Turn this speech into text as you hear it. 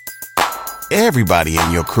Everybody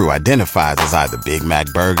in your crew identifies as either Big Mac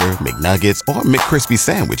Burger, McNuggets, or McCrispy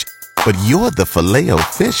Sandwich. But you're the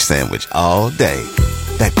Filet-O-Fish Sandwich all day.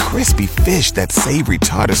 That crispy fish, that savory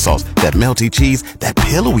tartar sauce, that melty cheese, that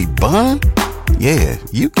pillowy bun. Yeah,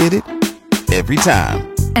 you get it. Every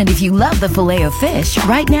time. And if you love the Filet-O-Fish,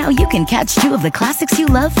 right now you can catch two of the classics you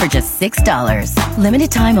love for just $6.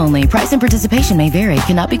 Limited time only. Price and participation may vary.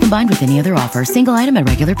 Cannot be combined with any other offer. Single item at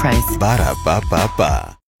regular price.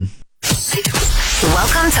 Ba-da-ba-ba-ba.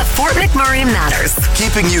 Welcome to Fort McMurray Matters.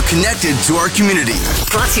 Keeping you connected to our community.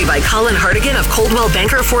 Brought to you by Colin Hardigan of Coldwell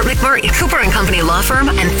Banker Fort McMurray, Cooper & Company Law Firm,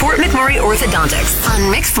 and Fort McMurray Orthodontics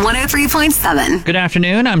on Mix 103.7. Good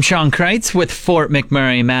afternoon. I'm Sean Kreitz with Fort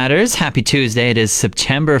McMurray Matters. Happy Tuesday. It is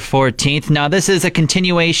September 14th. Now, this is a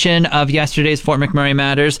continuation of yesterday's Fort McMurray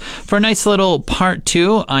Matters. For a nice little part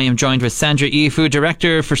two, I am joined with Sandra Ifu,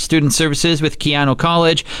 Director for Student Services with Keano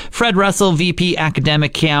College, Fred Russell, VP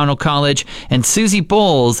Academic, Keano College, and Susie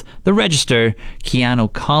Bowles, the Register,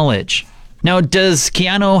 Keano College. Now, does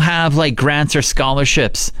Keano have grants or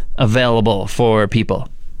scholarships available for people?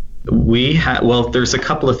 Well, there's a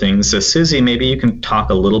couple of things. So, Susie, maybe you can talk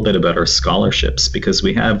a little bit about our scholarships, because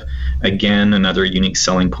we have, again, another unique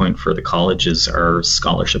selling point for the college is our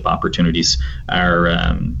scholarship opportunities.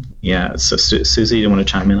 So Susie, do you want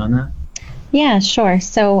to chime in on that? Yeah, sure.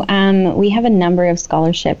 So we have a number of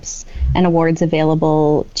scholarships and awards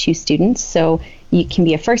available to students. So you can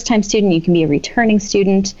be a first-time student, you can be a returning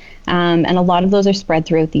student, and a lot of those are spread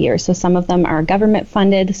throughout the year. So some of them are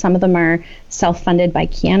government-funded, some of them are self-funded by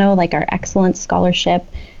Keano, like our Excellence Scholarship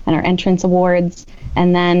and our Entrance Awards.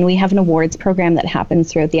 And then we have an awards program that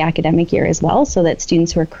happens throughout the academic year as well, so that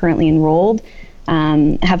students who are currently enrolled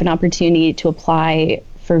have an opportunity to apply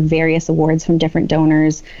for various awards from different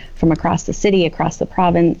donors from across the city, across the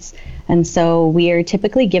province. And so we are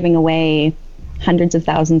typically giving away hundreds of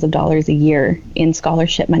thousands of dollars a year in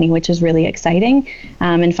scholarship money, which is really exciting,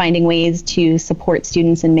 and finding ways to support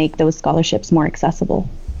students and make those scholarships more accessible.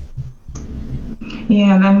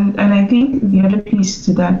 Yeah, and I think the other piece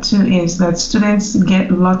to that too is that students get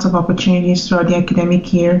lots of opportunities throughout the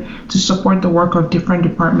academic year to support the work of different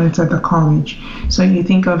departments at the college. So you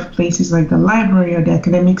think of places like the library or the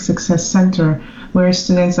Academic Success Center, where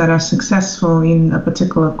students that are successful in a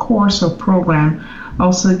particular course or program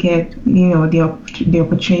also get, the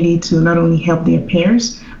opportunity to not only help their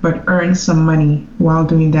peers, but earn some money while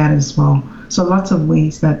doing that as well. So lots of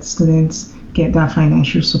ways that students get that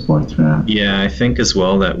financial support throughout. Yeah, I think as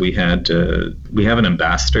well that we have an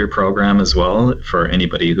ambassador program as well for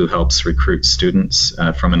anybody who helps recruit students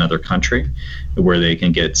from another country, where they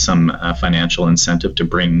can get some financial incentive to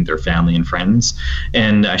bring their family and friends.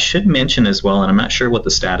 And I should mention as well, and I'm not sure what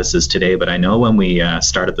the status is today, but I know when we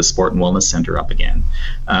started the Sport and Wellness Center up again,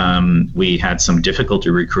 we had some difficulty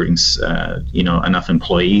recruiting enough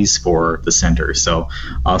employees for the center. So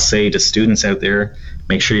I'll say to students out there,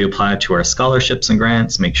 make sure you apply to our scholarships and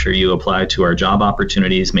grants, make sure you apply to our job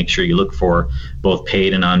opportunities, make sure you look for both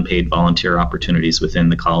paid and unpaid volunteer opportunities within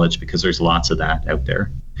the college, because there's lots of that out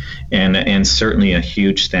there. And certainly a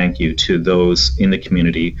huge thank you to those in the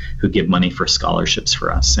community who give money for scholarships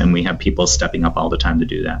for us. And we have people stepping up all the time to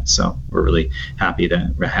do that. So we're really happy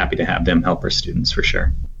to have them help our students for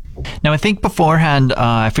sure. Now, I think beforehand,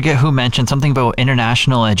 I forget who mentioned something about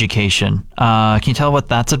international education. Can you tell what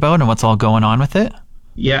that's about and what's all going on with it?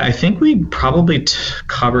 Yeah, I think we probably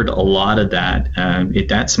covered a lot of that.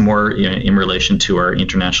 That's more in relation to our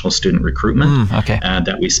international student recruitment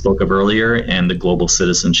that we spoke of earlier, and the global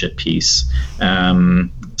citizenship piece.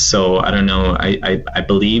 So I don't know. I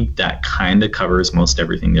believe that kind of covers most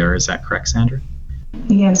everything there. Is that correct, Sandra?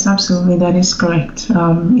 Yes, absolutely. That is correct.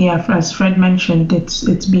 As Fred mentioned,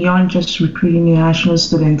 it's beyond just recruiting international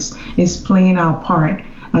students. It's playing our part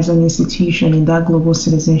as an institution in that global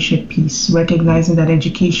citizenship piece, recognizing that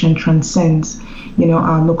education transcends,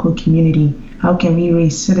 our local community. How can we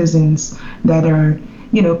raise citizens that are,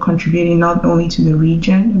 contributing not only to the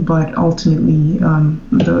region, but ultimately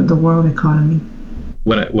the world economy?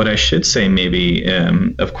 What I should say maybe,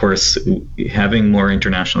 of course, having more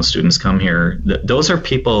international students come here, those are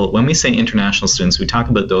people, when we say international students, we talk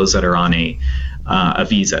about those that are on a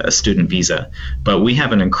visa, a student visa. But we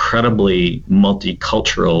have an incredibly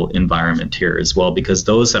multicultural environment here as well, because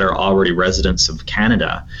those that are already residents of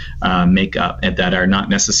Canada make up, and that are not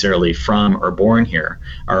necessarily from or born here,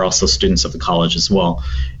 are also students of the college as well.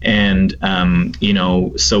 And,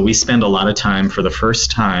 so we spend a lot of time, for the first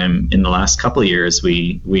time in the last couple of years,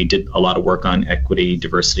 we did a lot of work on equity,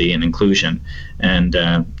 diversity, and inclusion. And,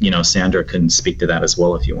 Sandra can speak to that as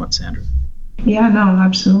well if you want, Sandra. Yeah, no,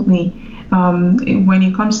 absolutely. When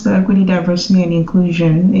it comes to equity, diversity, and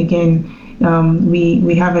inclusion, again,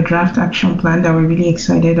 We have a draft action plan that we're really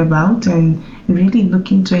excited about, and really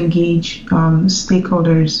looking to engage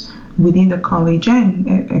stakeholders within the college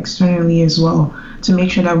and externally as well, to make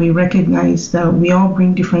sure that we recognize that we all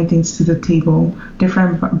bring different things to the table,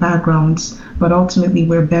 different backgrounds, but ultimately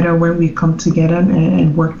we're better when we come together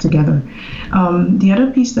and work together. The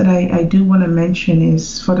other piece that I do want to mention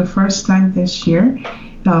is, for the first time this year,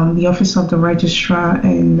 the Office of the Registrar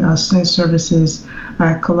and Student Services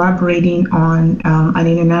are collaborating on an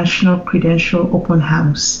international credential open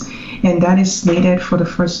house, and that is slated for the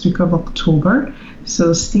first week of October.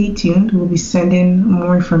 So stay tuned. We'll be sending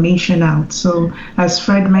more information out. So as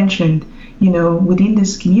Fred mentioned, within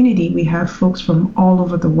this community, we have folks from all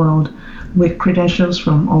over the world with credentials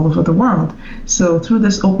from all over the world. So through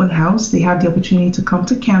this open house, they have the opportunity to come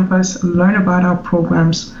to campus, learn about our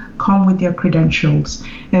programs, come with their credentials,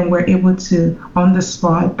 and we're able to, on the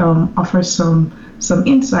spot, offer some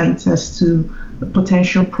insights as to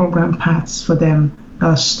potential program paths for them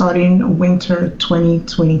starting winter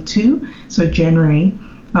 2022, so January,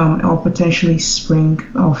 or potentially spring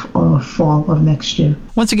or fall of next year.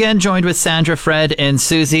 Once again, joined with Sandra, Fred, and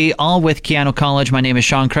Susie, all with Keano College. My name is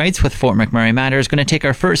Sean Kreitz with Fort McMurray Matters. Going to take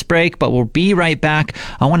our first break, but we'll be right back.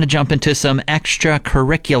 I want to jump into some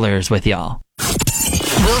extracurriculars with y'all.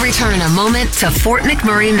 We'll return in a moment to Fort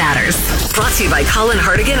McMurray Matters. Brought to you by Colin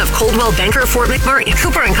Hartigan of Coldwell Banker Fort McMurray,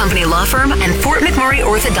 Cooper & Company Law Firm, and Fort McMurray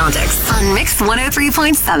Orthodontics on Mix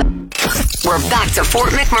 103.7. We're back to Fort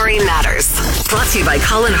McMurray Matters. Brought to you by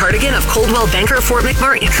Colin Hartigan of Coldwell Banker Fort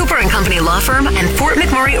McMurray, Cooper & Company Law Firm, and Fort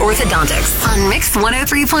McMurray Orthodontics on Mix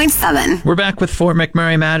 103.7. We're back with Fort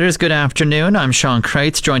McMurray Matters. Good afternoon. I'm Sean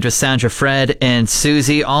Kreitz, joined with Sandra, Fred, and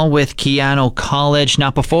Susie, all with Keano College. Now,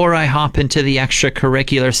 before I hop into the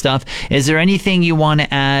extracurricular stuff, is there anything you want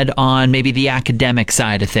to add on maybe the academic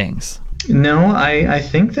side of things? No, I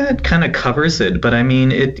think that kind of covers it. But I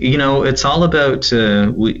mean, it's all about,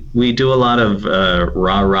 we do a lot of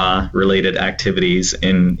rah-rah related activities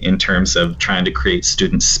in terms of trying to create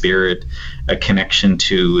student spirit, a connection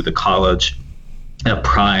to the college,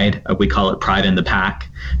 pride. We call it pride in the pack,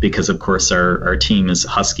 because of course our team is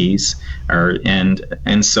Huskies, and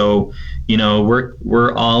so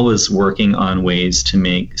we're always working on ways to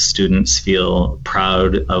make students feel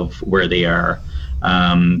proud of where they are.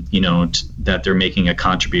 That they're making a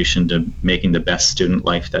contribution to making the best student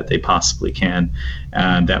life that they possibly can,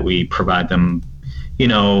 that we provide them.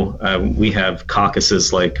 We have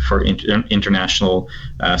caucuses like for international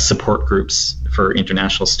support groups for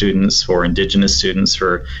international students, for Indigenous students,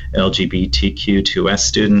 for LGBTQ2S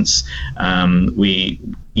students.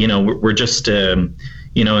 We're just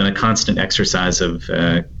in a constant exercise of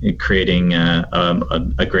creating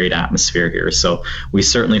a great atmosphere here. So we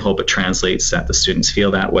certainly hope it translates, that the students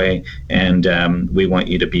feel that way. And we want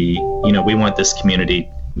you to be, we want this community,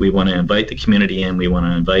 we want to invite the community in, we want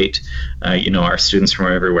to invite, our students from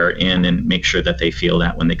everywhere in, and make sure that they feel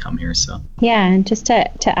that when they come here. So yeah, and just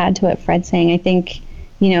to add to what Fred's saying, I think,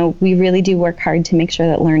 we really do work hard to make sure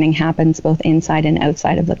that learning happens both inside and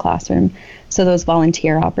outside of the classroom. So those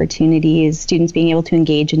volunteer opportunities, students being able to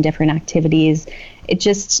engage in different activities, it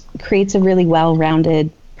just creates a really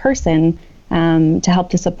well-rounded person to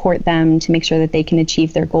help to support them, to make sure that they can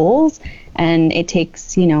achieve their goals. And it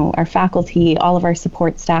takes, our faculty, all of our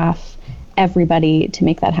support staff, everybody to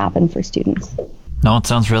make that happen for students. No, it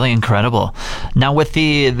sounds really incredible. Now, with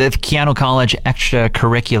the Keano College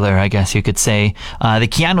extracurricular, I guess you could say, the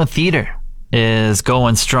Keano Theater is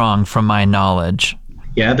going strong from my knowledge.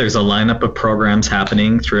 Yeah, there's a lineup of programs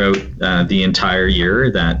happening throughout the entire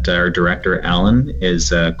year that our director, Alan,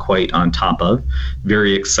 is quite on top of.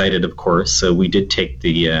 Very excited, of course. So we did take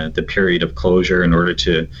the period of closure in order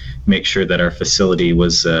to make sure that our facility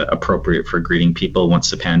was appropriate for greeting people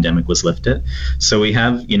once the pandemic was lifted. So we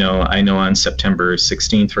have, I know on September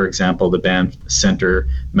 16th, for example, the Banff Center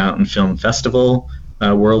Mountain Film Festival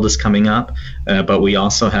World is coming up, but we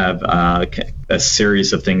also have a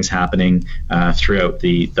series of things happening throughout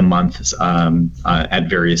the month at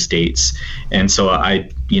various dates. And so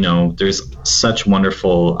there's such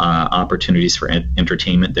wonderful opportunities for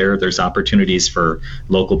entertainment there. There's opportunities for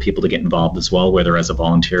local people to get involved as well, whether as a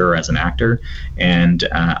volunteer or as an actor. And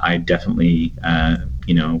I definitely,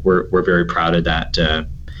 we're very proud of that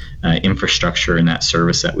infrastructure and that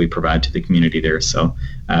service that we provide to the community there. So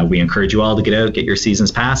we encourage you all to get out, get your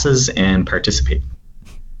season's passes, and participate.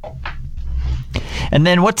 And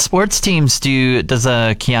then what sports teams does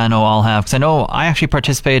Keano all have? Because I know I actually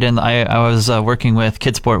participated in, I was working with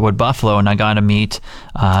Kidsport Wood Buffalo, and I got to meet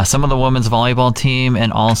some of the women's volleyball team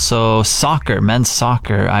and also soccer, men's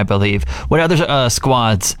soccer, I believe. What other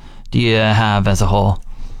squads do you have as a whole?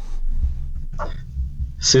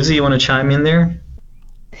 Susie, you want to chime in there?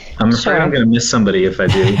 I'm afraid Sure. I'm going to miss somebody if I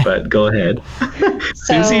do, but go ahead.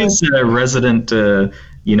 Susie's a resident,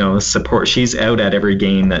 support. She's out at every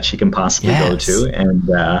game that she can possibly go to, and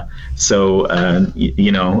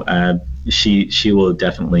she will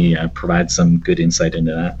definitely provide some good insight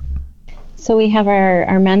into that. So we have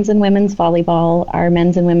our men's and women's volleyball, our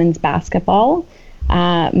men's and women's basketball,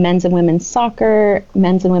 men's and women's soccer,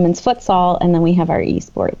 men's and women's futsal, and then we have our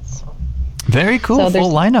esports. Very cool. So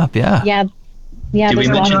full lineup, yeah. Yeah. Did we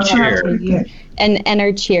mention cheer? And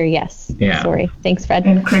our cheer, yes. Yeah. Sorry. Thanks, Fred.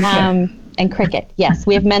 And cricket. And cricket, yes.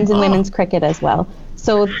 We have men's and women's cricket as well.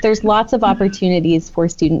 So there's lots of opportunities for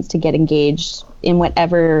students to get engaged in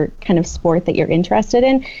whatever kind of sport that you're interested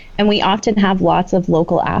in. And we often have lots of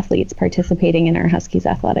local athletes participating in our Huskies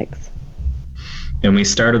athletics. And we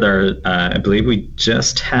started I believe we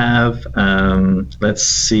just have, the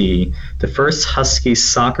first Husky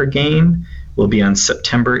soccer game will be on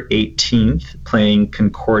September 18th, playing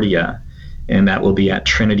Concordia, and that will be at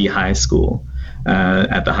Trinity High School,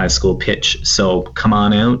 at the high school pitch. So come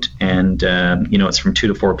on out, and it's from 2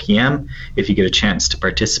 to 4 p.m. If you get a chance to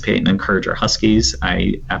participate and encourage our Huskies,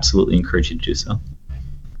 I absolutely encourage you to do so.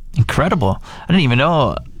 Incredible. I didn't even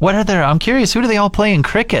know. I'm curious, who do they all play in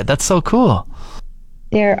cricket? That's so cool.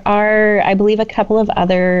 There are, I believe, a couple of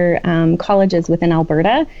other colleges within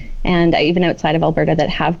Alberta and even outside of Alberta that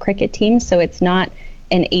have cricket teams. So it's not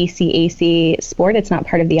an ACAC sport. It's not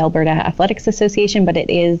part of the Alberta Athletics Association, but it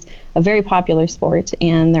is a very popular sport.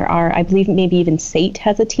 And there are, I believe, maybe even SAIT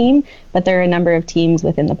has a team, but there are a number of teams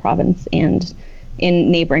within the province and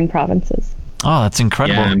in neighboring provinces. Oh, that's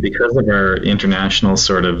incredible. Yeah, and because of our international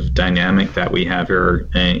sort of dynamic that we have here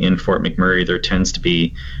in Fort McMurray, there tends to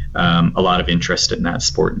be a lot of interest in that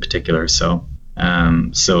sport in particular. So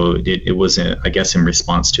it was, I guess, in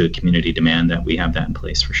response to a community demand that we have that in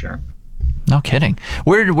place for sure. No kidding.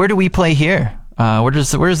 Where do we play here?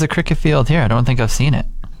 Where's the cricket field here? I don't think I've seen it.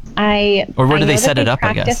 Or where do they set it up,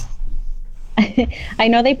 I guess? I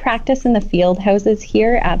know they practice in the field houses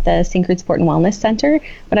here at the Syncrude Sport and Wellness Center,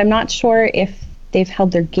 but I'm not sure if they've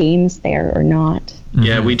held their games there or not. Mm-hmm.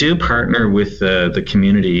 Yeah, we do partner with the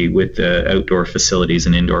community with the outdoor facilities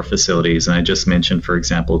and indoor facilities. And I just mentioned, for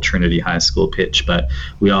example, Trinity High School pitch, but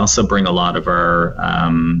we also bring a lot of our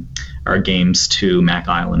games to Mac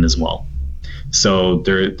Island as well. So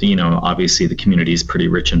there, obviously the community is pretty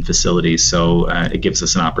rich in facilities, so it gives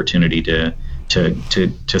us an opportunity to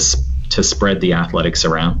spread the athletics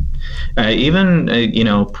around.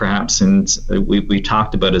 Perhaps, and we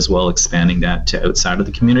talked about as well expanding that to outside of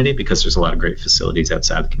the community, because there's a lot of great facilities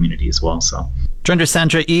outside the community as well. So, Joined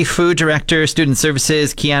Sandra Ifu, Director, Student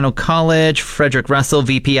Services, Keano College, Frederick Russell,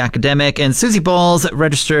 VP Academic, and Susie Bowles,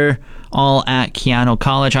 Register, all at Keano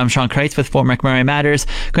College. I'm Sean Kreitz with Fort McMurray Matters.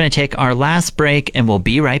 Going to take our last break, and we'll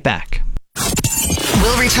be right back.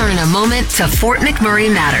 We'll return in a moment to Fort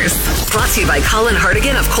McMurray Matters. Brought to you by Colin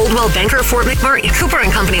Hartigan of Coldwell Banker Fort McMurray, Cooper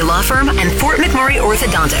 & Company Law Firm, and Fort McMurray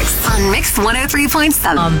Orthodontics on Mix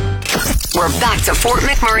 103.7. We're back to Fort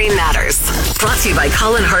McMurray Matters. Brought to you by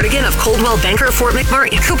Colin Hartigan of Coldwell Banker Fort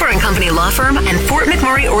McMurray, Cooper & Company Law Firm, and Fort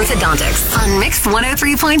McMurray Orthodontics on Mix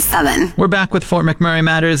 103.7. We're back with Fort McMurray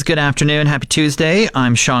Matters. Good afternoon. Happy Tuesday.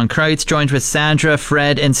 I'm Sean Kreitz, joined with Sandra,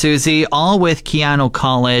 Fred, and Susie, all with Keano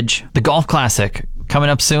College. The Golf Classic coming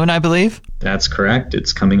up soon, I believe. That's correct.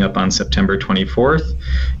 It's coming up on September 24th,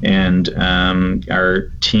 and our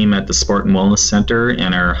team at the Sport and Wellness Center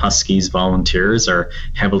and our Huskies volunteers are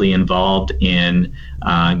heavily involved in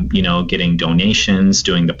getting donations,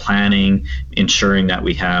 doing the planning, ensuring that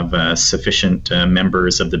we have sufficient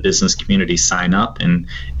members of the business community sign up and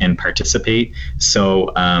participate.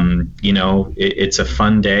 So it's a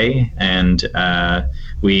fun day, and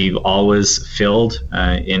we've always filled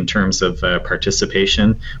in terms of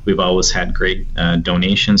participation. We've always had great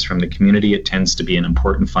donations from the community. It tends to be an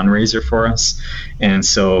important fundraiser for us, and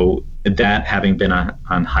so that having been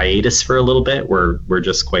on hiatus for a little bit, we're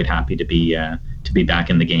just quite happy to be back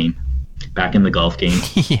in the game, back in the golf game.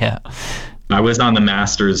 Yeah. I was on the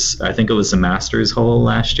Masters. I think it was the Masters hole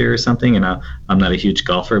last year or something, and I'm not a huge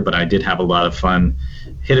golfer, but I did have a lot of fun.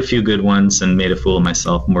 Hit a few good ones and made a fool of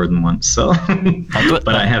myself more than once. So,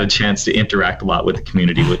 but I had a chance to interact a lot with the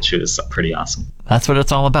community, which is pretty awesome. That's what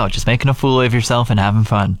it's all about, just making a fool of yourself and having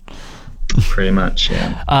fun. Pretty much,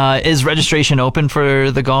 yeah. Is registration open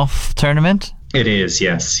for the golf tournament? It is,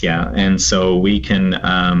 yes, yeah. And so we can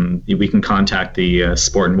contact the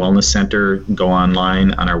Sport and Wellness Center, go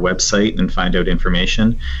online on our website and find out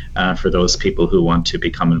information for those people who want to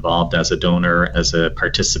become involved as a donor, as a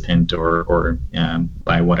participant, or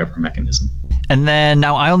by whatever mechanism. And then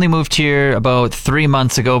now I only moved here about 3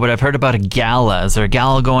 months ago, but I've heard about a gala. Is there a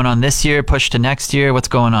gala going on this year, pushed to next year? What's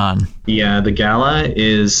going on? Yeah, the gala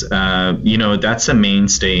is, that's a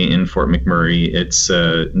mainstay in Fort McMurray. It's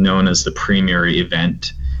known as the premier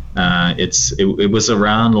event. It was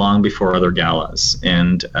around long before other galas,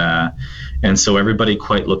 and so everybody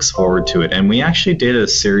quite looks forward to it. And we actually did a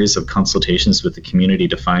series of consultations with the community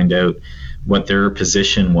to find out what their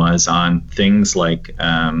position was on things like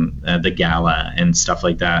the gala and stuff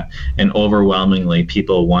like that. And overwhelmingly,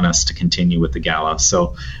 people want us to continue with the gala.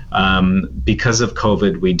 So because of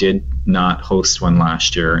COVID, we did not host one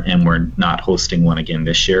last year, and we're not hosting one again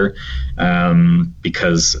this year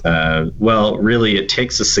because, really, it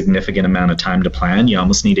takes a significant amount of time to plan. You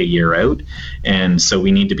almost need a year out. And so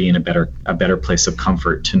we need to be in a better place of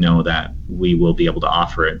comfort to know that we will be able to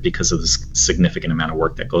offer it because of the significant amount of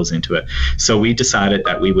work that goes into it. So we decided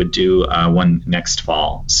that we would do one next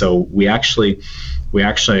fall. So we actually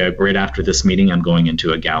right after this meeting, I'm going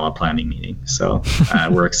into a gala planning meeting. So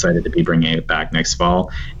we're excited to be bringing it back next fall,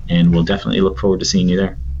 and we'll definitely look forward to seeing you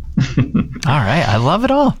there. All right. I love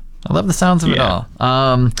it all. I love the sounds of it all.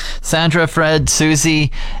 Sandra, Fred,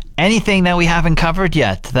 Susie, anything that we haven't covered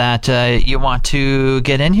yet that you want to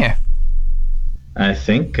get in here? I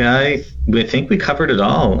think we covered it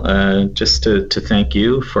all. Just to thank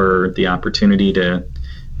you for the opportunity to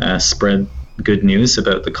spread good news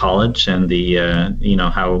about the college and the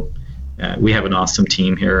how we have an awesome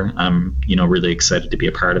team here. I'm really excited to be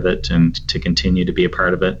a part of it and to continue to be a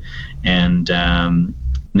part of it. And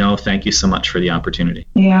thank you so much for the opportunity.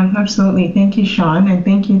 Yeah, absolutely. Thank you, Sean, and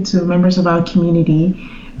thank you to members of our community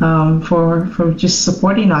for just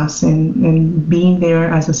supporting us and being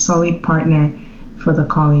there as a solid partner for the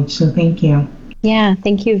college. So thank you. Yeah,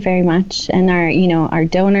 thank you very much. And our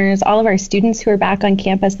donors, all of our students who are back on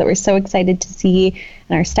campus that we're so excited to see,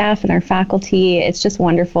 and our staff and our faculty. It's just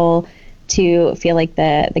wonderful to feel like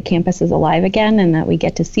the campus is alive again, and that we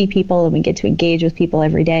get to see people and we get to engage with people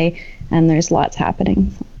every day, and there's lots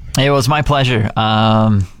happening. It was my pleasure.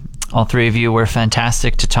 All three of you were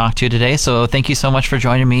fantastic to talk to today, so thank you so much for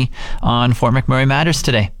joining me on Fort McMurray Matters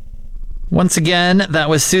today. Once again, that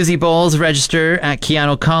was Susie Bowles, Register at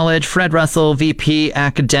Keano College, Fred Russell, VP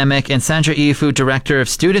Academic, and Sandra Ifu, Director of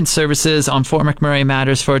Student Services on Fort McMurray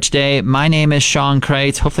Matters for today. My name is Sean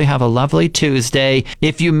Kreitz. Hopefully have a lovely Tuesday.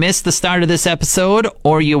 If you missed the start of this episode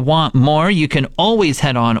or you want more, you can always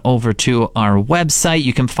head on over to our website.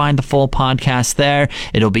 You can find the full podcast there.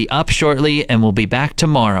 It'll be up shortly, and we'll be back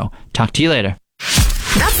tomorrow. Talk to you later.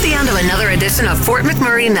 That's the end of another edition of Fort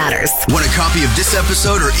McMurray Matters. Want a copy of this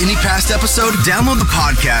episode or any past episode? Download the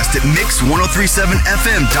podcast at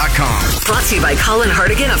mix1037fm.com. Brought to you by Colin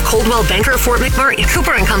Hartigan of Coldwell Banker Fort McMurray,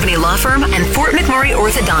 Cooper & Company Law Firm, and Fort McMurray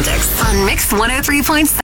Orthodontics on Mix 103.7.